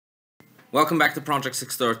Welcome back to Project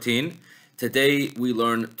 613. Today we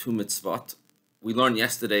learn two mitzvot. We learned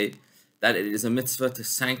yesterday that it is a mitzvah to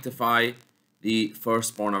sanctify the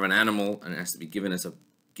firstborn of an animal, and it has to be given as a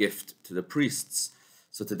gift to the priests.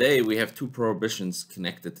 So today we have two prohibitions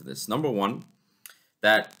connected to this. Number one,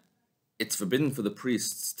 that it's forbidden for the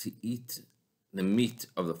priests to eat the meat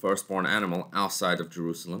of the firstborn animal outside of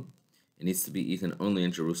Jerusalem. It needs to be eaten only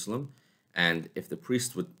in Jerusalem. And if the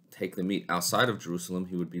priest would take the meat outside of Jerusalem,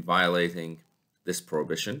 he would be violating this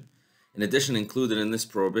prohibition. In addition, included in this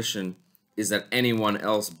prohibition is that anyone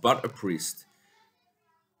else but a priest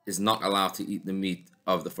is not allowed to eat the meat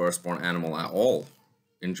of the firstborn animal at all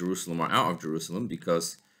in Jerusalem or out of Jerusalem,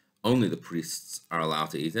 because only the priests are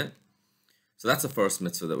allowed to eat it. So that's the first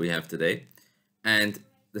mitzvah that we have today. And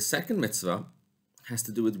the second mitzvah has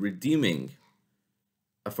to do with redeeming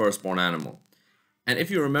a firstborn animal. And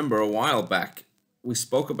if you remember, a while back, we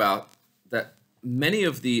spoke about that many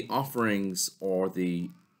of the offerings or the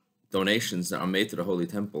donations that are made to the Holy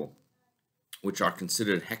Temple, which are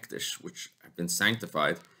considered hektish, which have been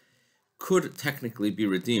sanctified, could technically be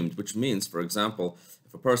redeemed, which means, for example,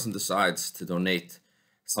 if a person decides to donate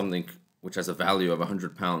something which has a value of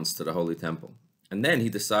 100 pounds to the Holy Temple, and then he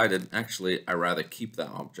decided, actually, I'd rather keep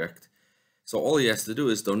that object. So all he has to do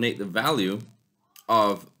is donate the value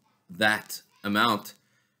of that amount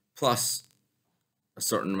plus a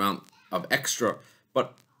certain amount of extra,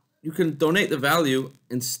 but you can donate the value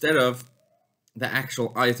instead of the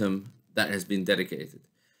actual item that has been dedicated.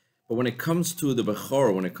 But when it comes to the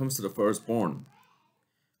bechor, when it comes to the firstborn,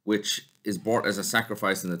 which is brought as a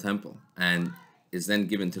sacrifice in the temple and is then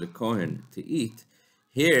given to the Kohen to eat,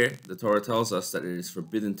 here the Torah tells us that it is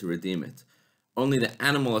forbidden to redeem it. Only the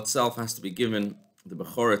animal itself has to be given, the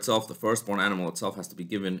bechor itself, the firstborn animal itself, has to be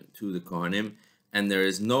given to the Kohanim, and there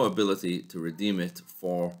is no ability to redeem it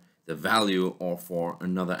for the value or for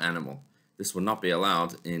another animal. This will not be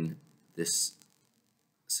allowed in this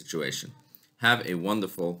situation. Have a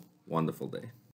wonderful, wonderful day.